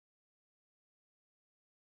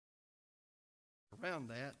around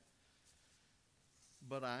that,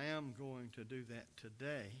 but I am going to do that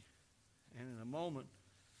today. And in a moment,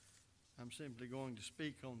 I'm simply going to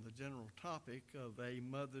speak on the general topic of a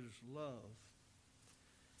mother's love.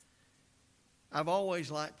 I've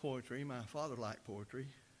always liked poetry. My father liked poetry,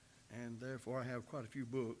 and therefore I have quite a few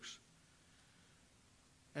books.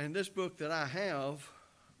 And this book that I have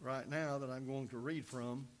right now that I'm going to read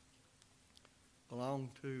from belonged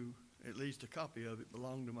to, at least a copy of it,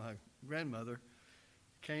 belonged to my grandmother,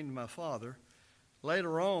 came to my father.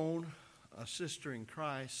 Later on, a sister in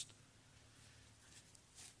Christ,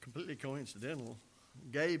 completely coincidental,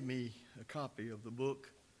 gave me a copy of the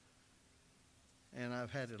book, and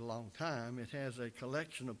I've had it a long time. It has a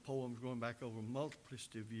collection of poems going back over a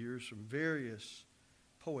multiplicity of years from various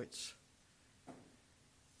poets.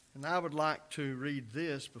 And I would like to read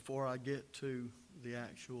this before I get to the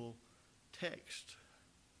actual text.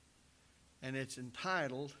 And it's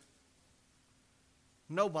entitled,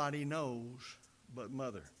 Nobody Knows But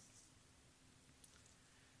Mother.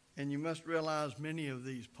 And you must realize many of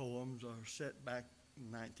these poems are set back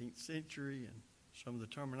in the 19th century, and some of the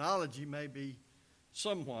terminology may be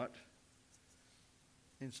somewhat,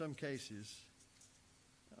 in some cases,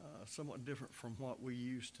 somewhat different from what we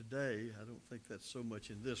use today. I don't think that's so much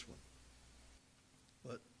in this one,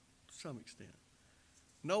 but to some extent.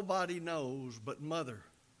 Nobody knows but mother.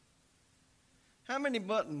 How many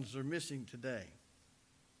buttons are missing today?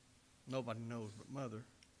 Nobody knows but mother.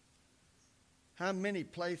 How many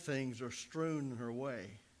playthings are strewn in her way?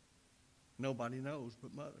 Nobody knows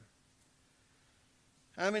but mother.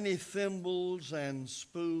 How many thimbles and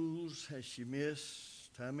spools has she missed?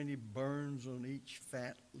 How many burns on each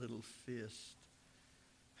fat little fist?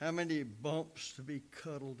 How many bumps to be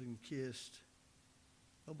cuddled and kissed?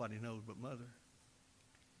 Nobody knows but mother.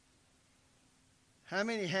 How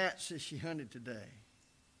many hats has she hunted today?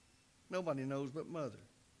 Nobody knows but mother.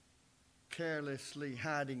 Carelessly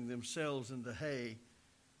hiding themselves in the hay,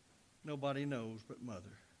 nobody knows but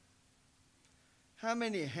mother. How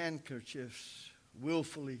many handkerchiefs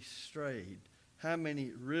willfully strayed? How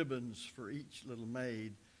many ribbons for each little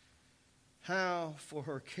maid? How for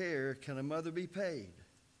her care can a mother be paid?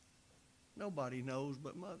 Nobody knows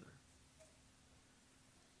but mother.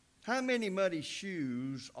 How many muddy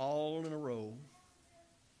shoes all in a row?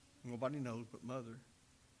 Nobody knows but mother.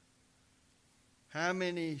 How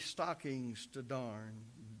many stockings to darn?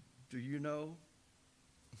 Do you know?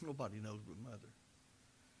 Nobody knows but mother.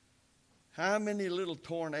 How many little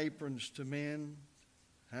torn aprons to mend?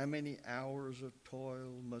 How many hours of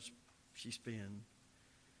toil must she spend?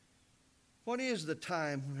 What is the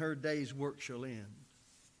time when her day's work shall end?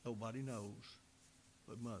 Nobody knows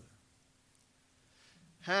but mother.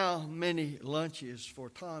 How many lunches for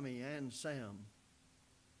Tommy and Sam?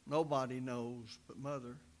 Nobody knows but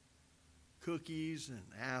mother. Cookies and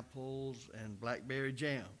apples and blackberry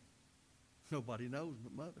jam. Nobody knows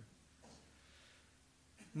but mother.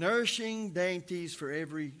 Nourishing dainties for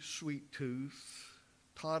every sweet tooth.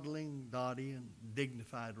 Toddling Dottie and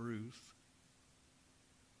dignified Ruth.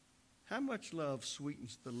 How much love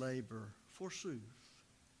sweetens the labor, forsooth?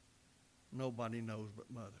 Nobody knows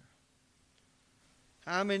but mother.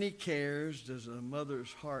 How many cares does a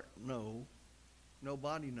mother's heart know?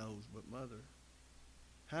 Nobody knows but mother.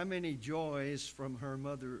 How many joys from her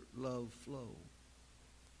mother love flow?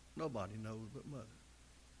 Nobody knows but mother.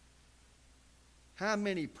 How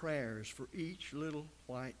many prayers for each little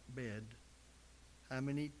white bed? How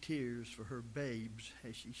many tears for her babes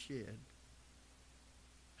has she shed?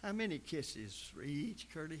 How many kisses for each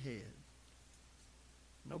curly head?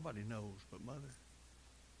 Nobody knows but mother.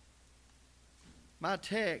 My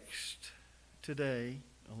text today,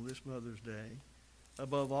 on this Mother's Day,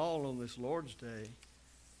 above all on this Lord's Day,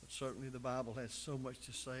 but certainly the Bible has so much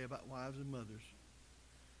to say about wives and mothers,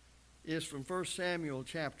 is from 1 Samuel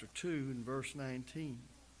chapter 2 and verse 19.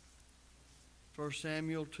 1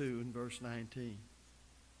 Samuel 2 and verse 19.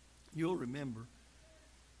 You'll remember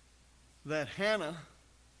that Hannah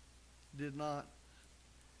did not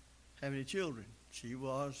have any children. She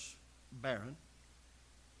was barren,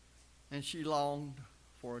 and she longed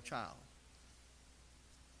for a child.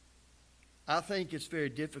 I think it's very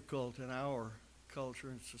difficult in our culture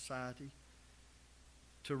and society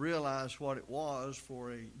to realize what it was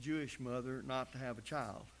for a Jewish mother not to have a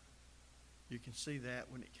child. You can see that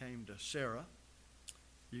when it came to Sarah.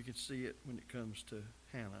 You can see it when it comes to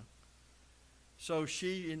Hannah. So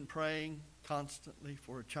she, in praying constantly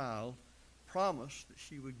for a child, promised that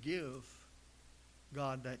she would give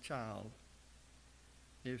God that child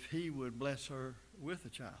if he would bless her with a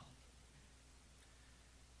child.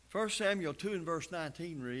 1 Samuel 2 and verse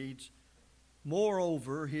 19 reads,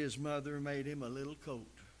 Moreover, his mother made him a little coat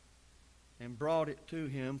and brought it to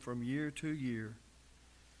him from year to year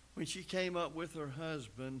when she came up with her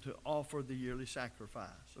husband to offer the yearly sacrifice.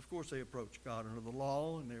 Of course, they approached God under the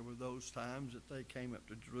law, and there were those times that they came up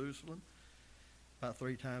to Jerusalem about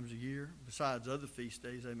 3 times a year, besides other feast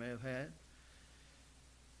days they may have had.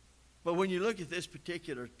 But when you look at this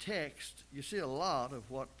particular text, you see a lot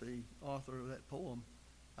of what the author of that poem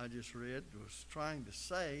I just read was trying to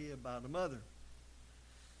say about a mother.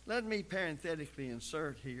 Let me parenthetically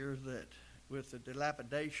insert here that with the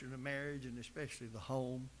dilapidation of marriage, and especially the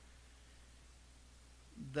home,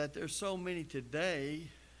 that there's so many today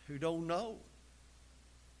who don't know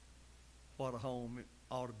what a home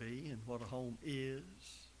ought to be and what a home is.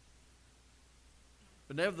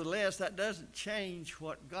 But nevertheless, that doesn't change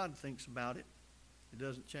what God thinks about it. It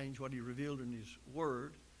doesn't change what he revealed in his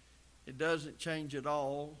word. It doesn't change at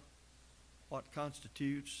all what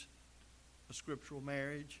constitutes a scriptural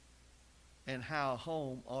marriage and how a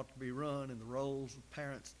home ought to be run and the roles of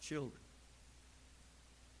parents and children.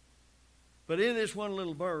 But in this one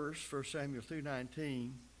little verse, 1 Samuel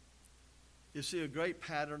 2:19, you see a great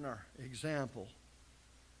pattern or example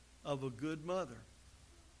of a good mother.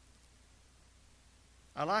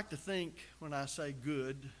 I like to think when I say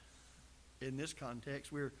good in this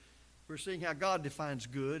context, we're seeing how God defines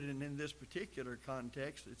good, and in this particular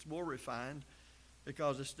context, it's more refined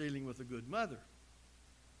because it's dealing with a good mother.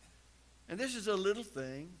 And this is a little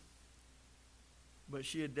thing, but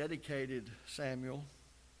she had dedicated Samuel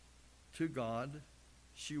to God.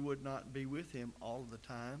 She would not be with him all the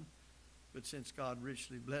time, but since God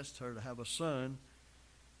richly blessed her to have a son,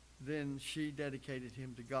 then she dedicated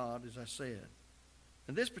him to God, as I said.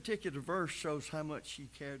 And this particular verse shows how much she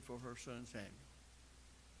cared for her son Samuel.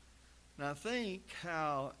 Now think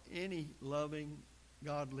how any loving,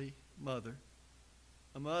 godly mother,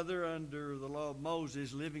 a mother under the law of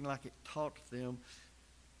Moses, living like it taught them,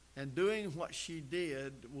 and doing what she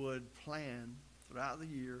did, would plan throughout the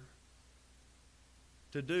year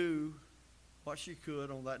to do what she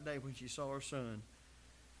could on that day when she saw her son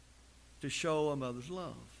to show a mother's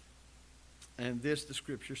love. And this the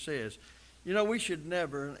scripture says. You know, we should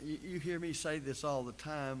never, you hear me say this all the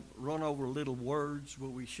time, run over little words. Well,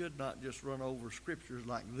 we should not just run over scriptures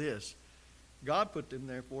like this. God put them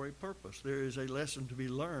there for a purpose. There is a lesson to be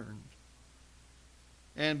learned.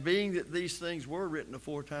 And being that these things were written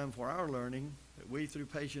aforetime for our learning, that we through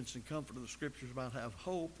patience and comfort of the scriptures might have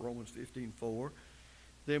hope, Romans 15:4,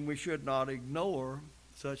 then we should not ignore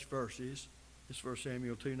such verses as 1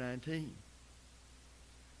 Samuel 2:19.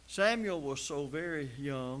 Samuel was so very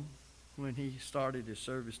young when he started his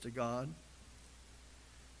service to God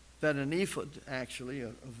that an ephod, actually,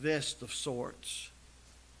 a vest of sorts,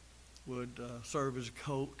 would serve as a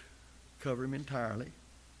coat, cover him entirely.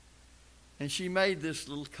 And she made this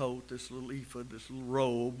little coat, this little ephod, this little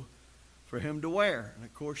robe for him to wear. And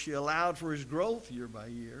of course she allowed for his growth year by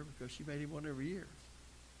year because she made him one every year.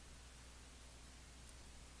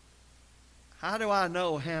 How do I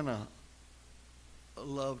know Hannah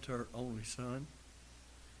loved her only son?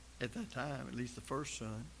 At that time, at least the first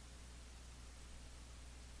son,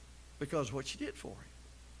 because of what she did for him.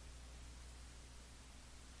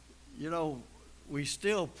 You know, we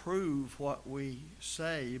still prove what we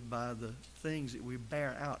say by the things that we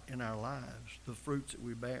bear out in our lives, the fruits that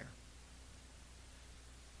we bear.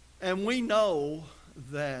 And we know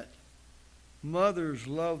that mothers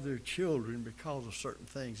love their children because of certain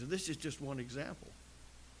things. And this is just one example.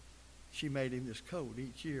 She made him this coat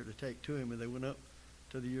each year to take to him, and they went up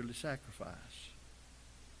to the yearly sacrifice.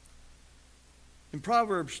 In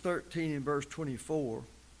Proverbs 13 and verse 24,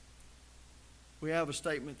 we have a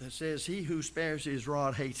statement that says, "He who spares his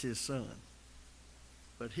rod hates his son,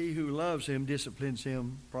 but he who loves him disciplines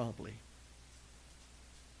him promptly."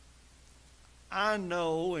 I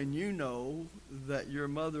know, and you know, that your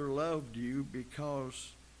mother loved you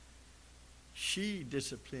because she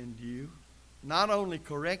disciplined you. Not only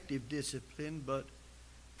corrective discipline, but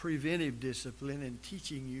preventive discipline and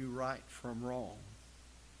teaching you right from wrong.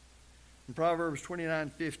 In Proverbs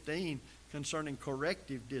 29:15, concerning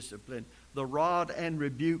corrective discipline, the rod and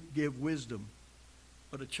rebuke give wisdom,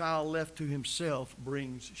 but a child left to himself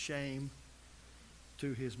brings shame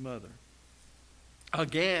to his mother.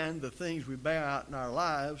 Again, the things we bear out in our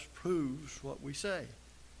lives proves what we say.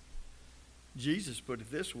 Jesus put it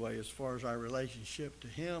this way as far as our relationship to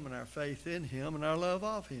him and our faith in him and our love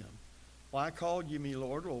of him. "Why called ye me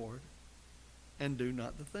Lord, Lord, and do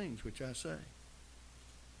not the things which I say?"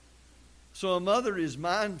 So a mother is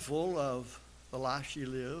mindful of the life she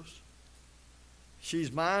lives. She's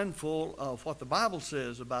mindful of what the Bible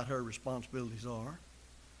says about her responsibilities are.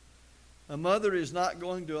 A mother is not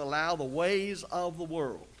going to allow the ways of the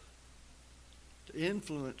world to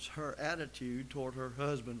influence her attitude toward her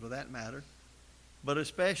husband, for that matter, but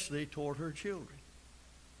especially toward her children.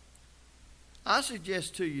 I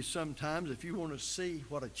suggest to you sometimes, if you want to see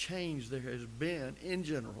what a change there has been in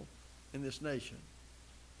general in this nation,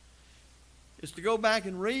 is to go back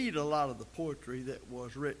and read a lot of the poetry that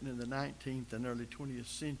was written in the 19th and early 20th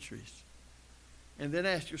centuries. And then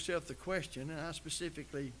ask yourself the question, and I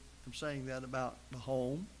specifically am saying that about the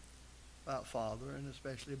home, about father, and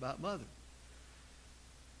especially about mother.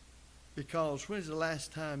 Because when's the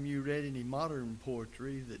last time you read any modern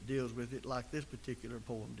poetry that deals with it like this particular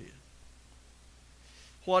poem did?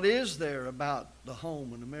 What is there about the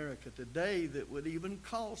home in America today that would even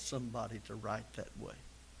cause somebody to write that way?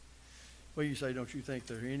 Well, you say, don't you think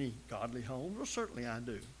there are any godly homes? Well, certainly I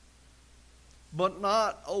do. But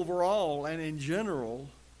not overall and in general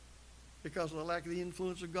because of the lack of the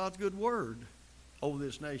influence of God's good word over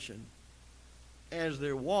this nation, as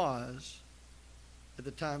there was at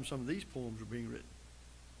the time some of these poems were being written.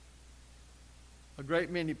 A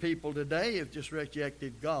great many people today have just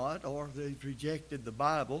rejected God, or they've rejected the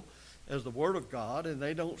Bible as the Word of God, and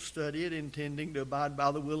they don't study it intending to abide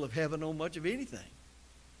by the will of heaven on much of anything.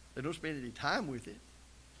 They don't spend any time with it.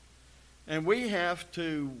 And we have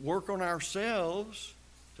to work on ourselves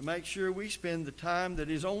to make sure we spend the time that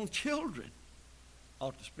His own children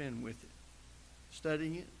ought to spend with it.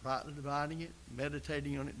 Studying it, rightly dividing it,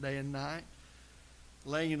 meditating on it day and night,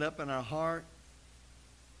 laying it up in our heart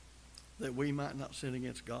that we might not sin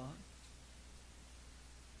against God.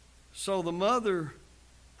 So the mother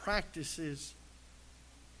practices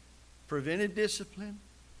preventive discipline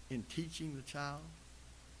in teaching the child,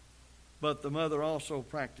 but the mother also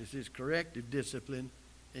practices corrective discipline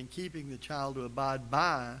in keeping the child to abide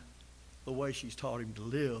by the way she's taught him to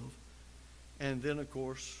live, and then, of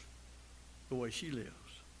course, the way she lives.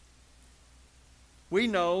 We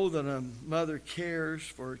know that a mother cares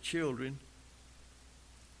for her children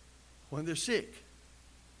when they're sick.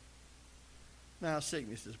 Now,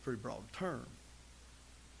 sickness is a pretty broad term.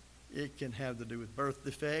 It can have to do with birth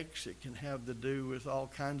defects. It can have to do with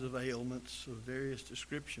all kinds of ailments of various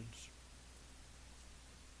descriptions.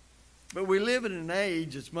 But we live in an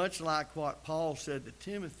age that's much like what Paul said to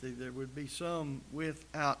Timothy, there would be some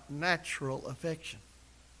without natural affection.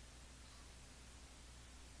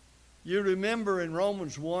 You remember in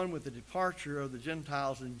Romans 1 with the departure of the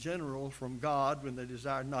Gentiles in general from God when they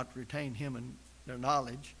desired not to retain Him in their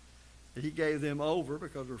knowledge, that He gave them over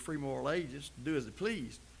because they were free moral agents to do as they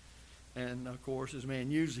pleased. And, of course, as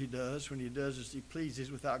man usually does, when he does as he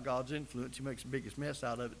pleases without God's influence, he makes the biggest mess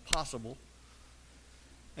out of it possible.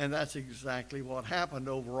 And that's exactly what happened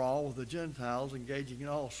overall with the Gentiles engaging in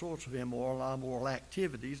all sorts of immoral, unmoral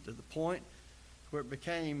activities to the point where it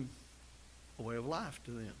became a way of life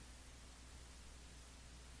to them.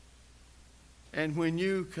 And when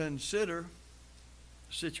you consider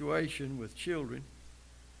the situation with children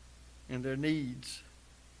and their needs,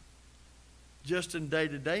 just in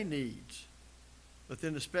day-to-day needs, but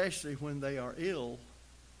then especially when they are ill,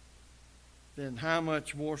 then how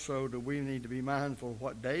much more so do we need to be mindful of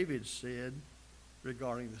what David said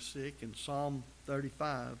regarding the sick in Psalm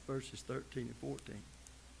 35, verses 13 and 14.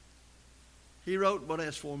 He wrote, "But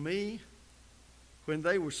as for me, when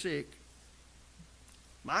they were sick,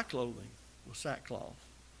 my clothing was sackcloth."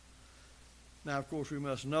 Now, of course, we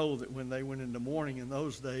must know that when they went into mourning in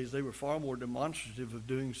those days, they were far more demonstrative of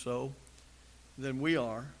doing so than we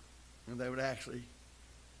are, and they would actually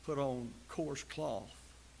put on coarse cloth.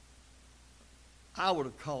 I would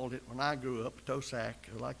have called it, when I grew up, a toe sack,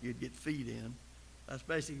 like you'd get feed in. That's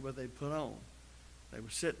basically what they put on. They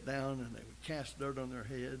would sit down and they would cast dirt on their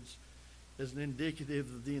heads as an indicative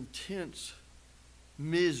of the intense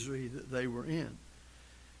misery that they were in.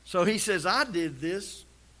 So he says, I did this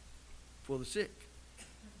for the sick.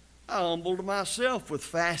 I humbled myself with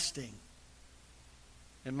fasting,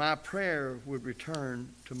 and my prayer would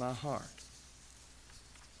return to my heart.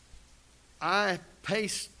 I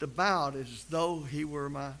paced about as though he were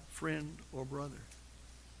my friend or brother.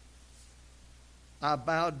 I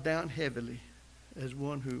bowed down heavily as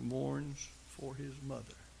one who mourns for his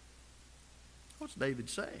mother. What's David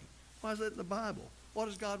saying? Why is that in the Bible? What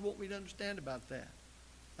does God want me to understand about that?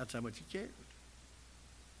 That's how much he cared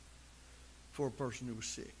for a person who was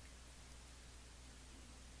sick.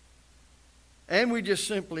 And we just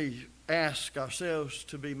simply ask ourselves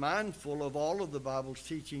to be mindful of all of the Bible's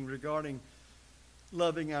teaching regarding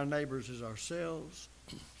loving our neighbors as ourselves,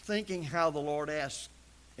 thinking how the Lord asked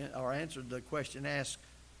or answered the question asked,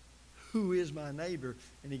 who is my neighbor?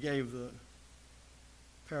 And he gave the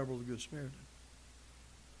parable of the Good Samaritan.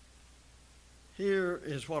 Here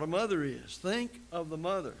is what a mother is. Think of the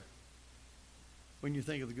mother when you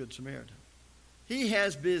think of the Good Samaritan. He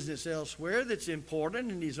has business elsewhere that's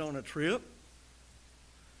important, and he's on a trip.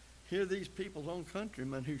 Here are these people's own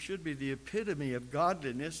countrymen who should be the epitome of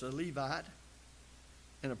godliness, a Levite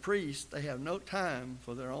and a priest. They have no time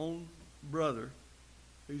for their own brother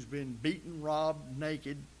who's been beaten, robbed,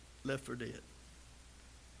 naked, left for dead.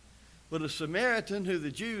 But a Samaritan who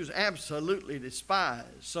the Jews absolutely despised,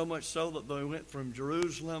 so much so that they went from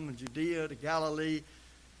Jerusalem and Judea to Galilee.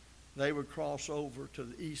 They would cross over to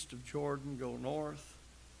the east of Jordan, go north,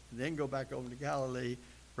 and then go back over to Galilee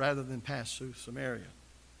rather than pass through Samaria.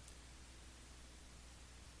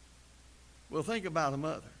 Well, think about a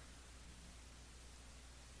mother.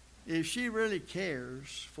 If she really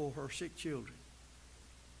cares for her sick children,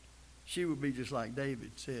 she would be just like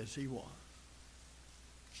David says he was.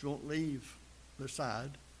 She won't leave their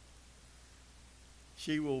side.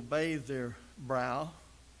 She will bathe their brow.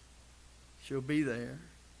 She'll be there.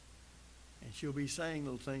 And she'll be saying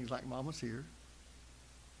little things like, Mama's here.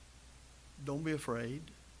 Don't be afraid.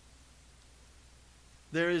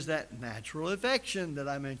 There is that natural affection that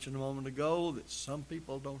I mentioned a moment ago that some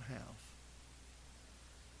people don't have.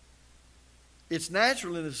 It's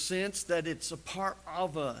natural in the sense that it's a part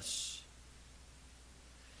of us.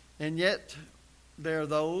 And yet, there are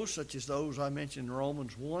those, such as those I mentioned in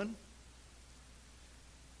Romans 1,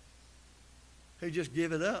 who just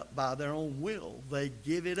give it up by their own will. They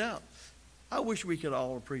give it up. I wish we could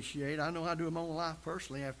all appreciate, I know I do in my own life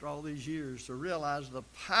personally after all these years, to realize the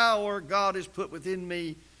power God has put within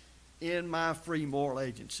me in my free moral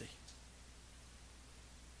agency.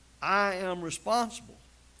 I am responsible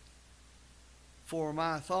for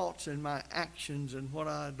my thoughts and my actions and what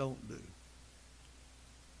I don't do.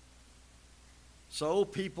 So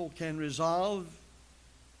people can resolve,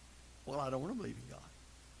 well, I don't want to believe in God.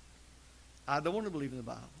 I don't want to believe in the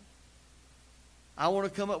Bible. I want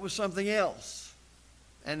to come up with something else.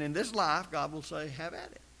 And in this life, God will say, have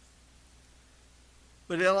at it.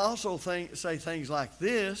 But he'll also say things like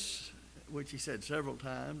this, which he said several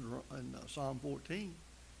times in Psalm 14.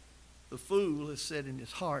 The fool has said in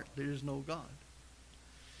his heart, there is no God.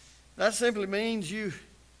 That simply means you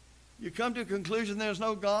come to a conclusion there's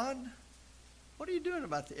no God. What are you doing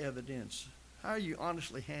about the evidence? How are you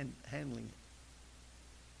honestly handling it?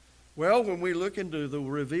 Well, when we look into the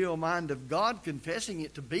revealed mind of God, confessing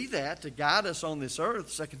it to be that, to guide us on this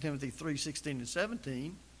earth, 2 Timothy 3:16 and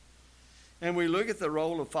 17, and we look at the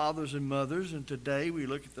role of fathers and mothers, and today we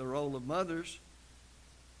look at the role of mothers,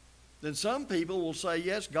 then some people will say,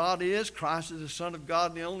 yes, God is, Christ is the Son of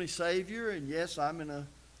God and the only Savior, and yes, I'm in a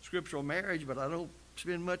scriptural marriage, but I don't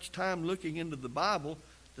spend much time looking into the Bible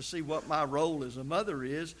to see what my role as a mother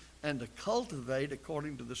is and to cultivate,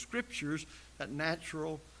 according to the Scriptures, that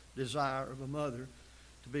natural desire of a mother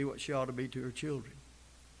to be what she ought to be to her children.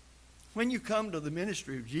 When you come to the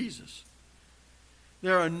ministry of Jesus,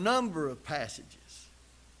 there are a number of passages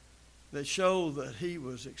that show that he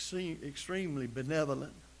was extremely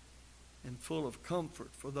benevolent and full of comfort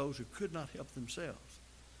for those who could not help themselves.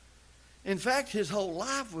 In fact, his whole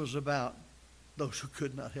life was about those who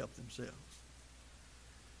could not help themselves.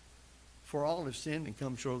 For all have sinned and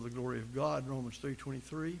come short of the glory of God, Romans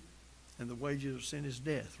 3:23. And the wages of sin is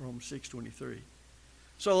death, Romans 6:23.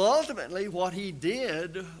 So ultimately, what he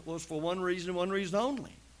did was for one reason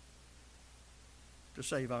only, to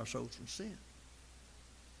save our souls from sin.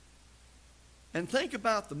 And think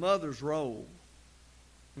about the mother's role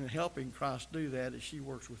in helping Christ do that as she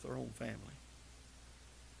works with her own family.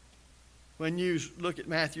 When you look at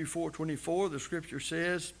Matthew 4:24, the Scripture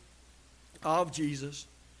says of Jesus,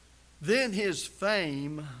 then his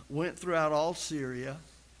fame went throughout all Syria,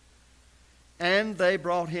 and they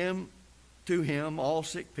brought to him all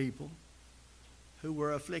sick people who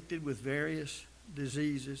were afflicted with various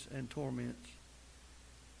diseases and torments,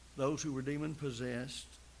 those who were demon-possessed,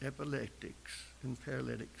 epileptics, and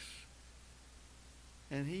paralytics.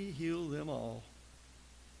 And he healed them all.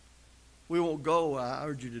 We won't go, I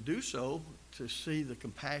urge you to do so, to see the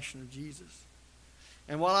compassion of Jesus.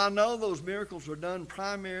 And while I know those miracles were done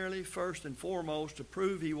primarily, first and foremost, to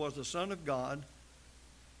prove he was the Son of God,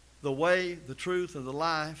 the way, the truth, and the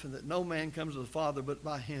life, and that no man comes to the Father but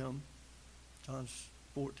by him, John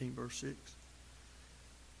 14, verse 6,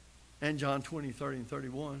 and John 20, 30, and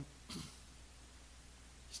 31,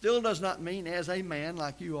 still does not mean as a man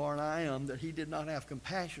like you are and I am that he did not have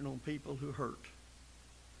compassion on people who hurt.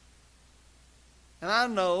 And I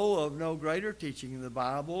know of no greater teaching in the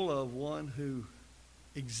Bible of one who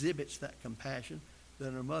exhibits that compassion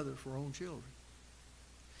than a mother for her own children.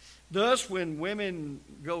 Thus, when women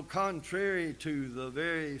go contrary to the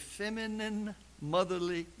very feminine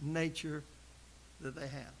motherly nature that they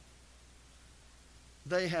have.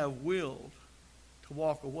 They have willed to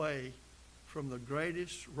walk away from the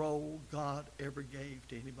greatest role God ever gave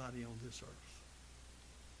to anybody on this earth.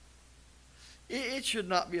 It should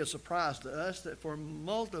not be a surprise to us that for a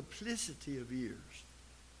multiplicity of years,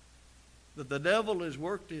 that the devil has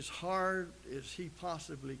worked as hard as he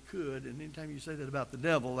possibly could. And anytime you say that about the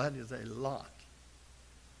devil, that is a lot.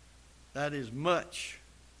 That is much.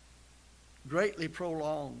 Greatly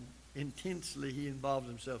prolonged. Intensely he involves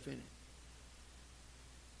himself in it.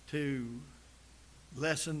 To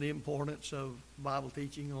lessen the importance of Bible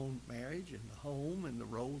teaching on marriage and the home and the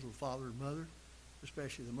roles of father and mother,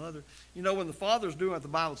 especially the mother. You know, when the father's doing what the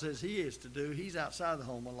Bible says he is to do, he's outside the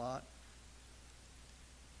home a lot.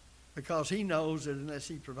 Because he knows that unless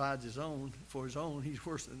he provides for his own, he's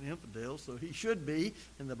worse than the infidel. So he should be,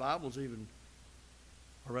 and the Bible's even,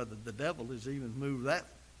 or rather the devil has even moved that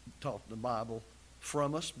taught in the Bible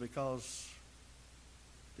from us, because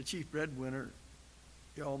the chief breadwinner,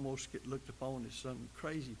 you almost get looked upon as some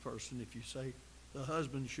crazy person if you say the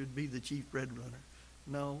husband should be the chief breadwinner.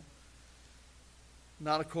 No,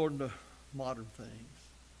 not according to modern things.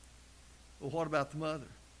 Well, what about the mother?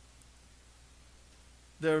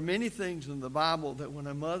 There are many things in the Bible that when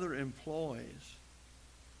a mother employs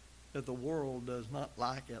that the world does not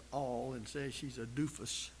like at all and says she's a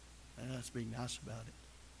doofus, and that's being nice about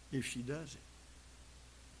it, if she does it.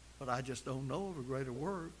 But I just don't know of a greater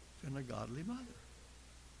work than a godly mother.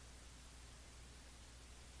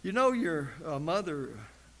 You know, your mother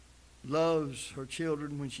loves her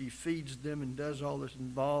children when she feeds them and does all that's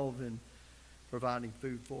involved in providing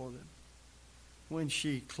food for them. When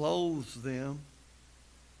she clothes them.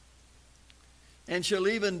 And she'll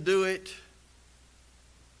even do it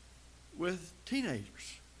with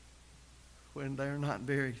teenagers when they're not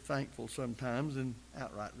very thankful sometimes and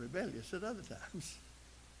outright rebellious at other times.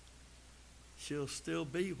 She'll still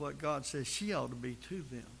be what God says she ought to be to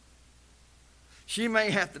them. She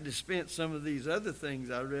may have to dispense some of these other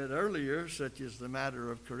things I read earlier, such as the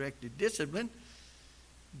matter of corrective discipline,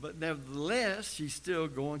 but nevertheless, she's still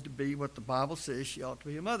going to be what the Bible says she ought to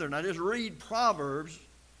be a mother. Now just read Proverbs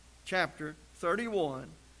chapter 31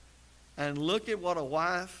 and look at what a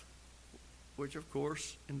wife, which of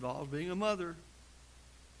course involves being a mother,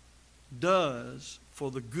 does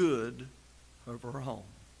for the good of her home.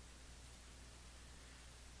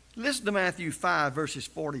 Listen to Matthew 5 verses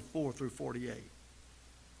 44 through 48.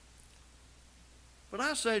 But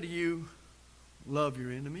I say to you, love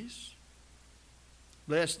your enemies,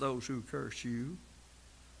 bless those who curse you,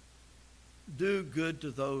 do good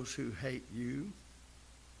to those who hate you,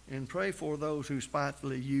 and pray for those who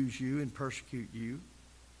spitefully use you and persecute you.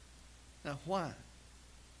 Now why?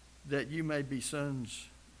 That you may be sons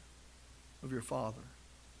of your Father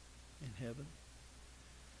in heaven.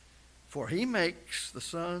 For he makes the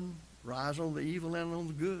sun rise on the evil and on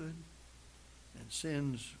the good, and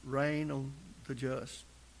sends rain on the just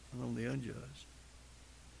and on the unjust.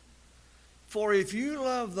 For if you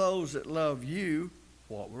love those that love you,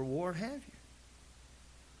 what reward have you?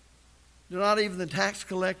 Do not even the tax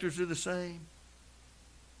collectors do the same?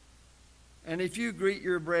 And if you greet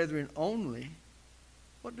your brethren only,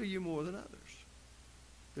 what do you more than others?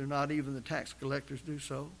 Do not even the tax collectors do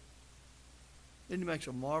so? Then he makes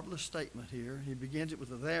a marvelous statement here. He begins it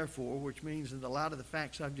with a therefore, which means in the light of the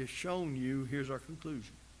facts I've just shown you, here's our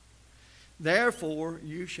conclusion. Therefore,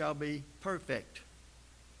 you shall be perfect,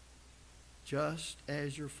 just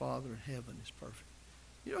as your Father in heaven is perfect.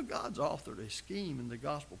 You know, God's authored a scheme in the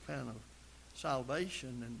gospel plan of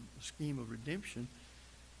salvation and the scheme of redemption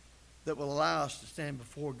that will allow us to stand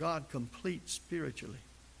before God complete spiritually.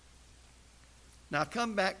 Now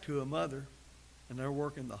come back to a mother and their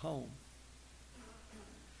work in the home.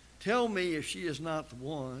 Tell me if she is not the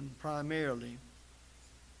one, primarily,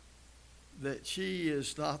 that she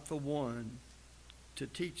is not the one to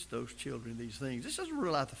teach those children these things. This doesn't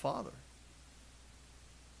rule out the father.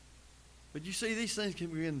 But you see, these things can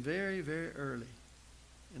begin very, very early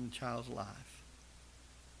in the child's life.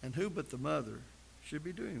 And who but the mother should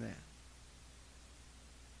be doing that?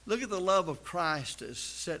 Look at the love of Christ as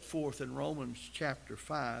set forth in Romans chapter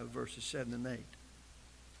 5, verses 7 and 8.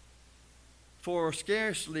 For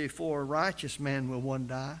scarcely for a righteous man will one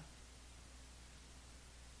die,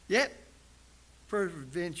 yet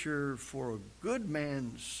peradventure for a good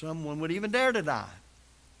man someone would even dare to die.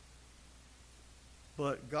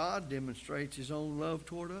 But God demonstrates his own love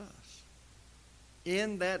toward us,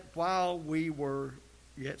 in that while we were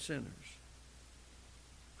yet sinners,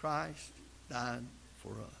 Christ died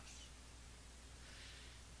for us.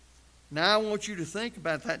 Now I want you to think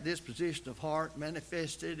about that disposition of heart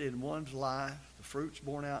manifested in one's life, the fruits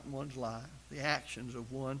borne out in one's life, the actions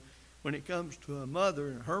of one when it comes to a mother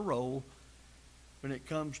and her role when it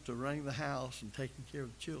comes to running the house and taking care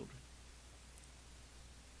of the children.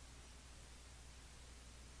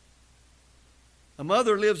 A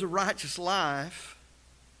mother lives a righteous life,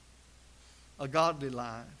 a godly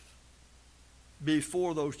life,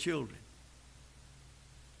 before those children,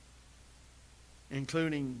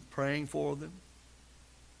 including praying for them,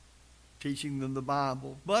 teaching them the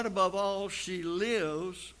Bible. But above all, she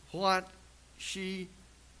lives what she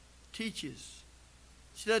teaches.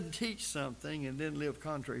 She doesn't teach something and then live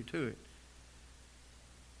contrary to it.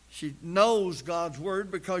 She knows God's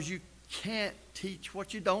Word, because you can't teach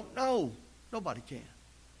what you don't know. Nobody can.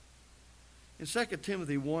 In 2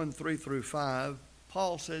 Timothy 1, 3 through 5,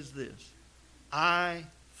 Paul says this, I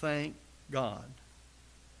thank God.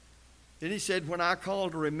 Then he said, when I call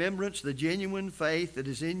to remembrance the genuine faith that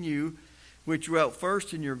is in you, which dwelt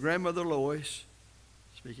first in your grandmother Lois,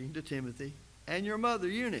 speaking to Timothy, and your mother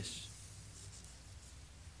Eunice.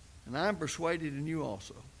 And I'm persuaded in you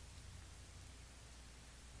also.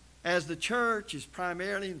 As the church is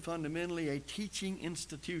primarily and fundamentally a teaching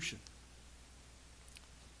institution,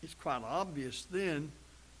 it's quite obvious then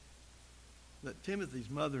that Timothy's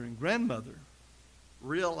mother and grandmother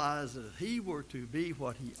realized that if he were to be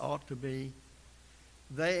what he ought to be,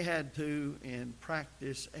 they had to, in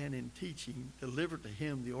practice and in teaching, deliver to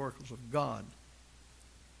him the oracles of God.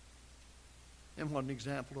 And what an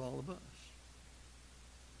example to all of us.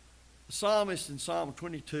 The psalmist in Psalm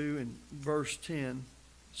 22 and verse 10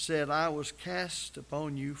 said, I was cast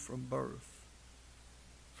upon you from birth.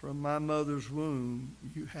 From my mother's womb,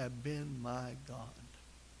 you have been my God.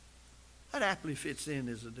 That aptly fits in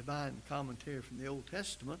as a divine commentary from the Old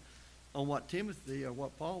Testament on what Timothy, or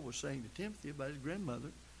what Paul was saying to Timothy about his grandmother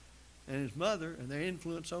and his mother and their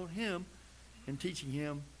influence on him in teaching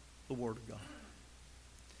him the Word of God.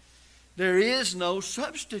 There is no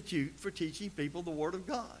substitute for teaching people the Word of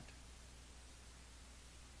God.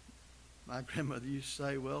 My grandmother used to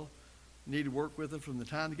say, well, you need to work with them from the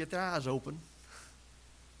time they get their eyes open.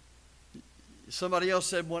 Somebody else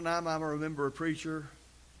said one time, I remember a preacher,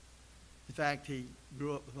 in fact, he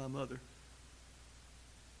grew up with my mother.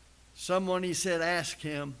 Someone, he said, asked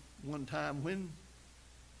him one time,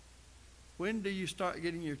 when do you start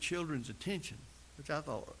getting your children's attention? Which I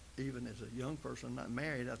thought, even as a young person, not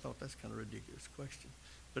married, I thought that's kind of a ridiculous question.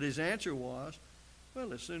 But his answer was,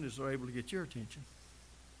 well, as soon as they're able to get your attention.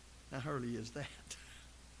 Now, how early is that?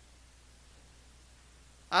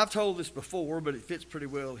 I've told this before, but it fits pretty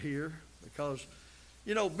well here because,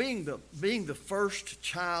 you know, being the first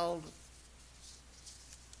child,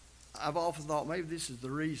 I've often thought maybe this is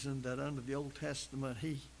the reason that under the Old Testament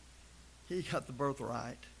he got the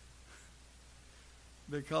birthright,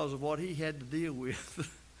 because of what he had to deal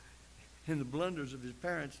with in the blunders of his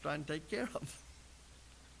parents trying to take care of him.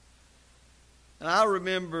 And I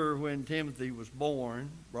remember when Timothy was born,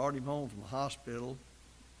 brought him home from the hospital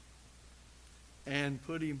and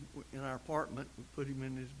put him in our apartment. We put him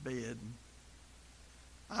in his bed.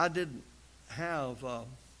 I didn't have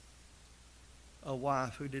a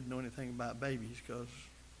wife who didn't know anything about babies, because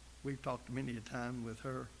we've talked many a time with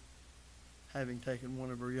her having taken one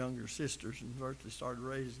of her younger sisters and virtually started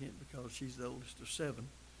raising it because she's the oldest of 7.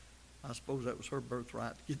 I suppose that was her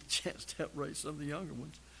birthright to get the chance to help raise some of the younger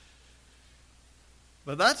ones.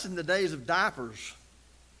 But that's in the days of diapers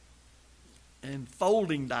and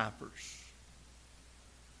folding diapers.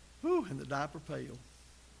 Whew, and the diaper pail.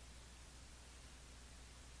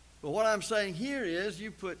 But what I'm saying here is you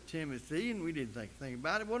put Timothy, and we didn't think a thing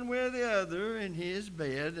about it, one way or the other, in his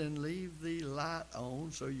bed and leave the light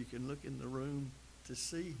on so you can look in the room to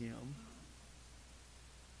see him.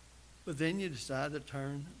 But then you decide to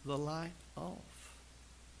turn the light off.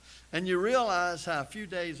 And you realize how a few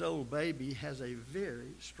days old baby has a very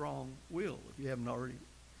strong will, if you haven't already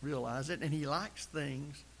realized it. And he likes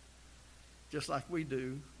things just like we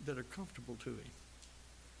do that are comfortable to him.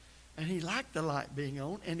 And he liked the light being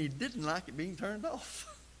on, and he didn't like it being turned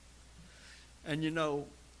off. And you know,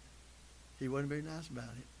 he wasn't very nice about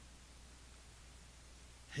it.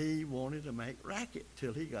 He wanted to make racket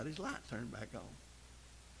till he got his light turned back on.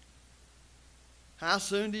 How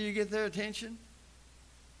soon do you get their attention?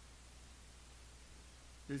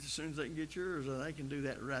 As soon as they can get yours, and they can do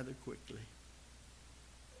that rather quickly.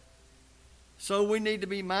 So we need to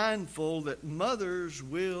be mindful that mothers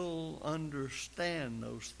will understand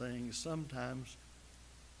those things sometimes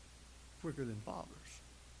quicker than fathers.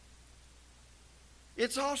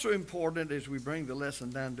 It's also important, as we bring the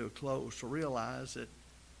lesson down to a close, to realize that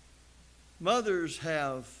mothers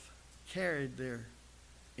have carried their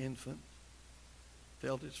infant,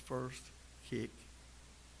 felt its first kick,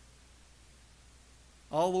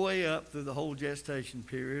 all the way up through the whole gestation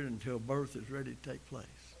period until birth is ready to take place.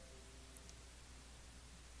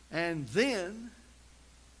 And then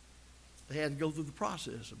they had to go through the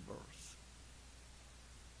process of birth.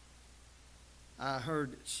 I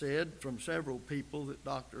heard it said from several people that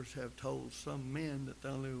doctors have told some men that the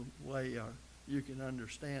only way you can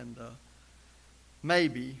understand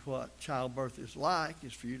maybe what childbirth is like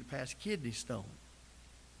is for you to pass a kidney stone.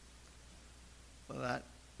 Well, that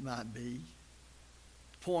might be.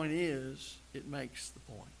 The point is, it makes the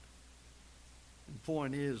point. And the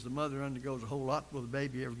point is, the mother undergoes a whole lot before the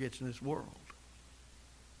baby ever gets in this world.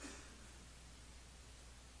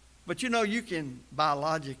 But you know, you can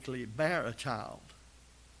biologically bear a child,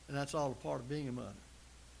 and that's all a part of being a mother.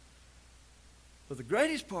 But the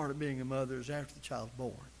greatest part of being a mother is after the child's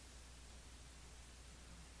born.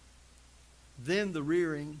 Then the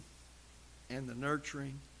rearing and the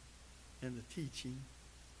nurturing and the teaching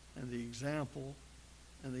and the example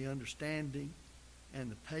and the understanding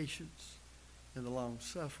and the patience and the long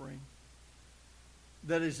suffering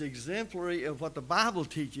that is exemplary of what the Bible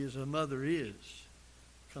teaches a mother is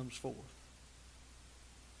comes forth.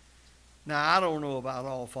 Now, I don't know about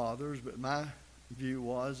all fathers, but my view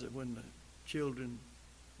was that when the children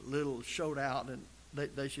little showed out, and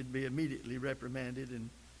they should be immediately reprimanded, and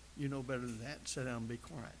you know better than that, sit down and be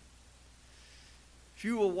quiet. If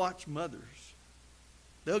you will watch mothers,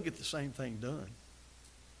 they'll get the same thing done.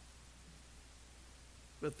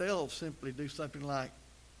 But they'll simply do something like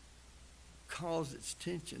cause its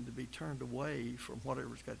attention to be turned away from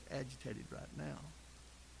whatever's got agitated right now.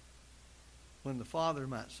 When the father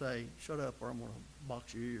might say, shut up or I'm going to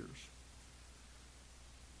box your ears.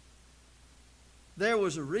 There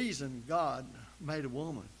was a reason God made a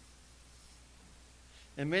woman.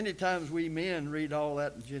 And many times we men read all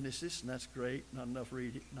that in Genesis, and that's great. Not enough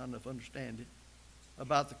read it, not enough understand it.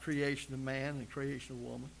 About the creation of man and the creation of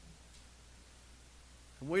woman.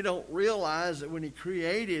 And we don't realize that when he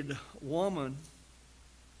created woman,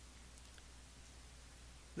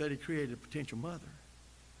 that he created a potential mother.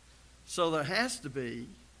 So there has to be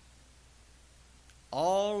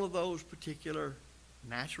all of those particular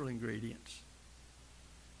natural ingredients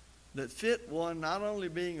that fit one not only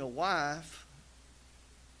being a wife,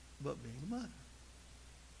 but being a mother.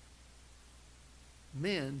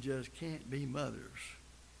 Men just can't be mothers.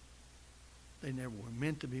 They never were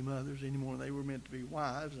meant to be mothers any more than they were meant to be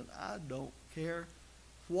wives, and I don't care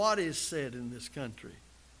what is said in this country.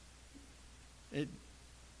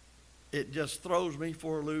 It just throws me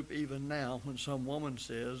for a loop even now when some woman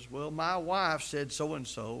says, well, my wife said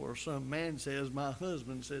so-and-so, or some man says, my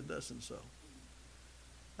husband said thus and so.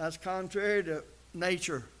 That's contrary to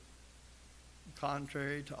nature,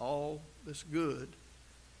 contrary to all that's good,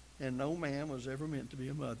 and no man was ever meant to be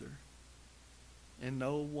a mother, and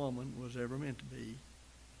no woman was ever meant to be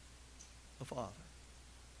a father.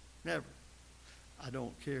 Never. I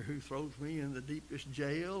don't care who throws me in the deepest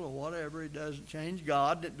jail or whatever. It doesn't change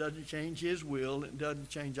God. It doesn't change his will. It doesn't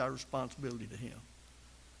change our responsibility to him.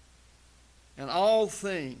 And all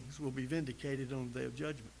things will be vindicated on the day of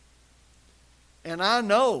judgment. And I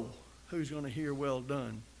know who's going to hear, well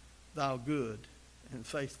done, thou good and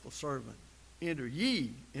faithful servant. Enter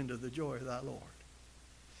ye into the joy of thy Lord.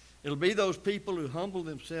 It'll be those people who humble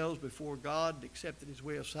themselves before God and accepted his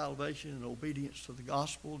way of salvation in obedience to the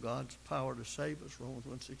gospel, God's power to save us, Romans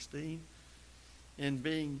 1:16, and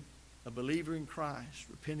being a believer in Christ,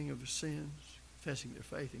 repenting of his sins, confessing their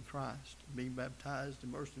faith in Christ, and being baptized,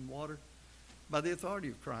 immersed in water by the authority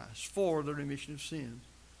of Christ for the remission of sins.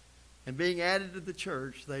 And being added to the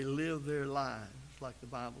church, they live their lives like the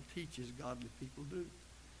Bible teaches godly people do.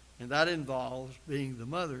 And that involves being the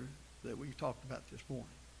mother that we talked about this morning.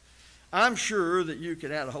 I'm sure that you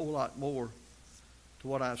could add a whole lot more to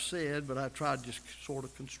what I've said, but I've tried to just sort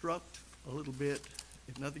of construct a little bit,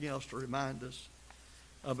 if nothing else, to remind us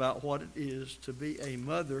about what it is to be a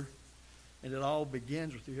mother. And it all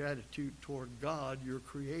begins with your attitude toward God, your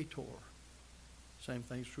creator. Same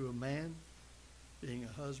thing's true of man, being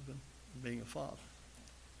a husband, and being a father.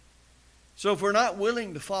 So if we're not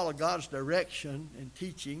willing to follow God's direction and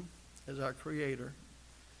teaching as our creator,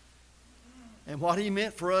 and what he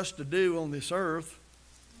meant for us to do on this earth,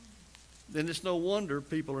 then it's no wonder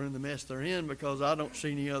people are in the mess they're in, because I don't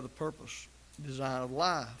see any other purpose, design of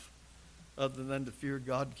life, other than to fear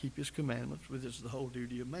God and keep his commandments, which is the whole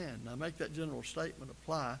duty of man. Now, make that general statement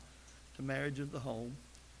apply to marriage of the home,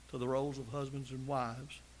 to the roles of husbands and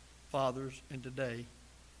wives, fathers, and today,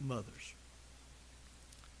 mothers.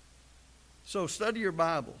 So study your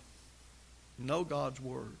Bible. Know God's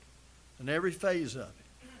Word. in every phase of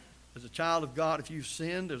it. As a child of God, if you've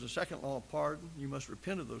sinned, there's a second law of pardon. You must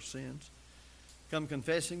repent of those sins. Come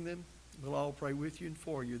confessing them. We'll all pray with you and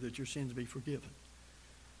for you that your sins be forgiven.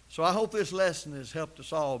 So I hope this lesson has helped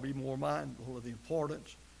us all be more mindful of the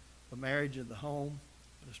importance of marriage in the home,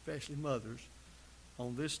 but especially mothers,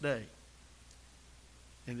 on this day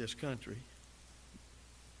in this country,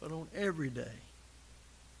 but on every day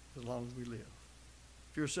as long as we live.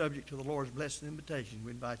 If you're subject to the Lord's blessed invitation,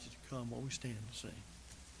 we invite you to come while we stand and sing.